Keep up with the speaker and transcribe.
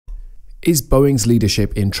Is Boeing's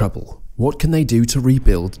leadership in trouble? What can they do to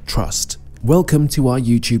rebuild trust? Welcome to our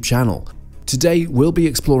YouTube channel. Today, we'll be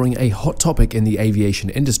exploring a hot topic in the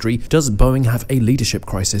aviation industry. Does Boeing have a leadership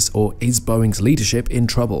crisis, or is Boeing's leadership in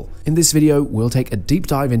trouble? In this video, we'll take a deep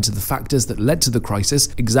dive into the factors that led to the crisis,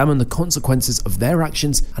 examine the consequences of their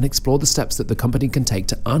actions, and explore the steps that the company can take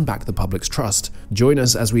to earn back the public's trust. Join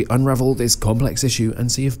us as we unravel this complex issue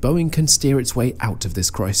and see if Boeing can steer its way out of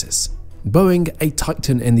this crisis. Boeing, a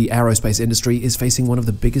titan in the aerospace industry, is facing one of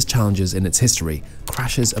the biggest challenges in its history.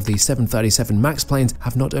 Crashes of the 737 MAX planes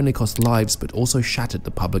have not only cost lives but also shattered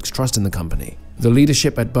the public's trust in the company. The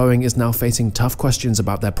leadership at Boeing is now facing tough questions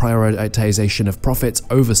about their prioritization of profits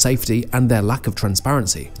over safety and their lack of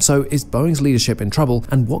transparency. So, is Boeing's leadership in trouble,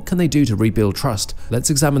 and what can they do to rebuild trust?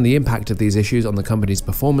 Let's examine the impact of these issues on the company's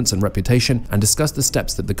performance and reputation, and discuss the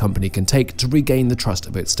steps that the company can take to regain the trust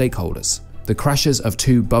of its stakeholders. The crashes of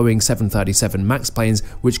two Boeing 737 MAX planes,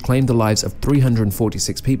 which claimed the lives of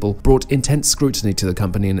 346 people, brought intense scrutiny to the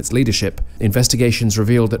company and its leadership. Investigations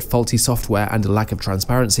revealed that faulty software and a lack of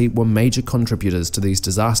transparency were major contributors to these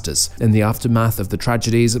disasters. In the aftermath of the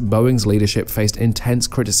tragedies, Boeing's leadership faced intense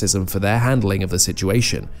criticism for their handling of the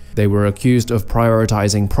situation. They were accused of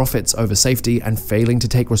prioritizing profits over safety and failing to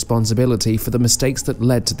take responsibility for the mistakes that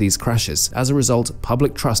led to these crashes. As a result,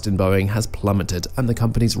 public trust in Boeing has plummeted, and the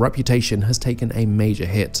company's reputation has taken a major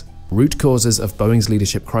hit. Root causes of Boeing's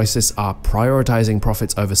leadership crisis are prioritizing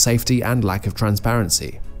profits over safety and lack of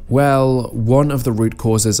transparency. Well, one of the root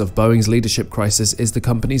causes of Boeing's leadership crisis is the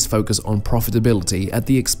company's focus on profitability at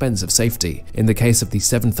the expense of safety. In the case of the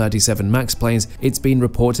 737 MAX planes, it's been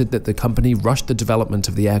reported that the company rushed the development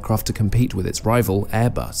of the aircraft to compete with its rival,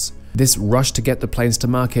 Airbus. This rush to get the planes to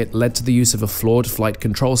market led to the use of a flawed flight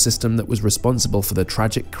control system that was responsible for the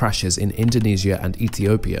tragic crashes in Indonesia and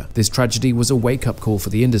Ethiopia. This tragedy was a wake-up call for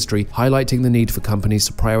the industry, highlighting the need for companies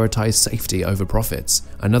to prioritize safety over profits.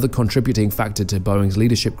 Another contributing factor to Boeing's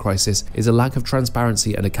leadership crisis is a lack of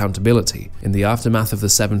transparency and accountability. In the aftermath of the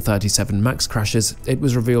 737 MAX crashes, it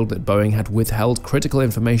was revealed that Boeing had withheld critical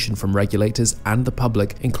information from regulators and the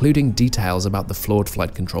public, including details about the flawed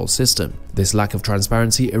flight control system. This lack of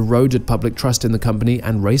transparency eroded public trust in the company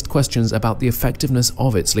and raised questions about the effectiveness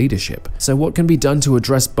of its leadership. So what can be done to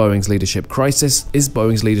address Boeing's leadership crisis? Is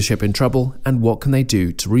Boeing's leadership in trouble? And what can they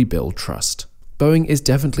do to rebuild trust? Boeing is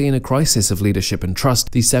definitely in a crisis of leadership and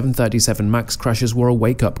trust. The 737 MAX crashes were a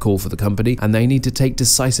wake-up call for the company, and they need to take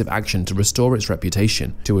decisive action to restore its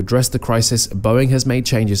reputation. To address the crisis, Boeing has made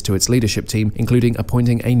changes to its leadership team, including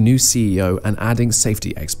appointing a new CEO and adding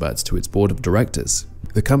safety experts to its board of directors.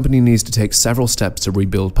 The company needs to take several steps to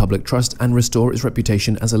rebuild public trust and restore its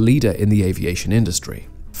reputation as a leader in the aviation industry.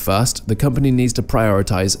 First, the company needs to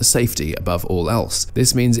prioritize safety above all else.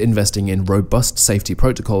 This means investing in robust safety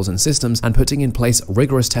protocols and systems and putting in place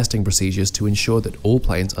rigorous testing procedures to ensure that all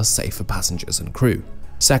planes are safe for passengers and crew.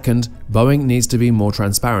 Second, Boeing needs to be more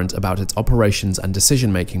transparent about its operations and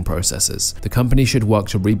decision-making processes. The company should work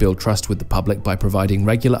to rebuild trust with the public by providing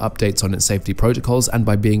regular updates on its safety protocols and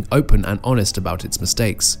by being open and honest about its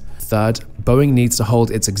mistakes. Third, Boeing needs to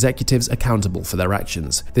hold its executives accountable for their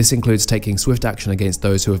actions. This includes taking swift action against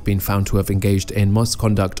those who have been found to have engaged in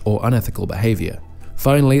misconduct or unethical behavior.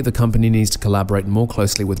 Finally, the company needs to collaborate more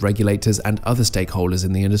closely with regulators and other stakeholders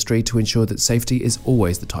in the industry to ensure that safety is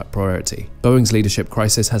always the top priority. Boeing's leadership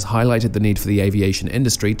crisis has highlighted the need for the aviation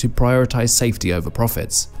industry to prioritize safety over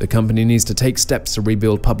profits. The company needs to take steps to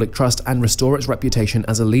rebuild public trust and restore its reputation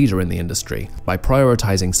as a leader in the industry. By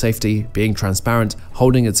prioritizing safety, being transparent,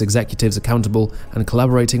 holding its executives accountable, and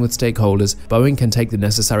collaborating with stakeholders, Boeing can take the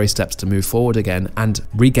necessary steps to move forward again and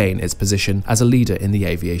regain its position as a leader in the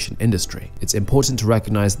aviation industry. It's important to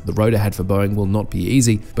recognize that the road ahead for Boeing will not be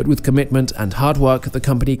easy, but with commitment and hard work, the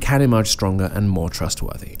company can emerge stronger and more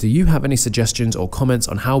trustworthy. Do you have any suggestions or comments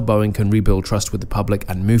on how Boeing can rebuild trust with the public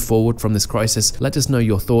and move forward from this crisis? Let us know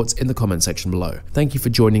your thoughts in the comment section below. Thank you for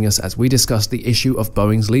joining us as we discussed the issue of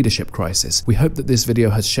Boeing's leadership crisis. We hope that this video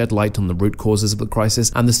has shed light on the root causes of the crisis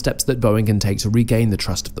and the steps that Boeing can take to regain the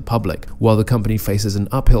trust of the public. While the company faces an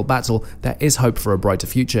uphill battle, there is hope for a brighter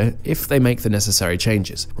future if they make the necessary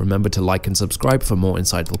changes. Remember to like and subscribe for more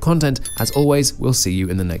insightful content. As always, we'll see you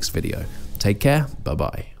in the next video. Take care,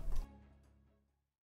 bye-bye.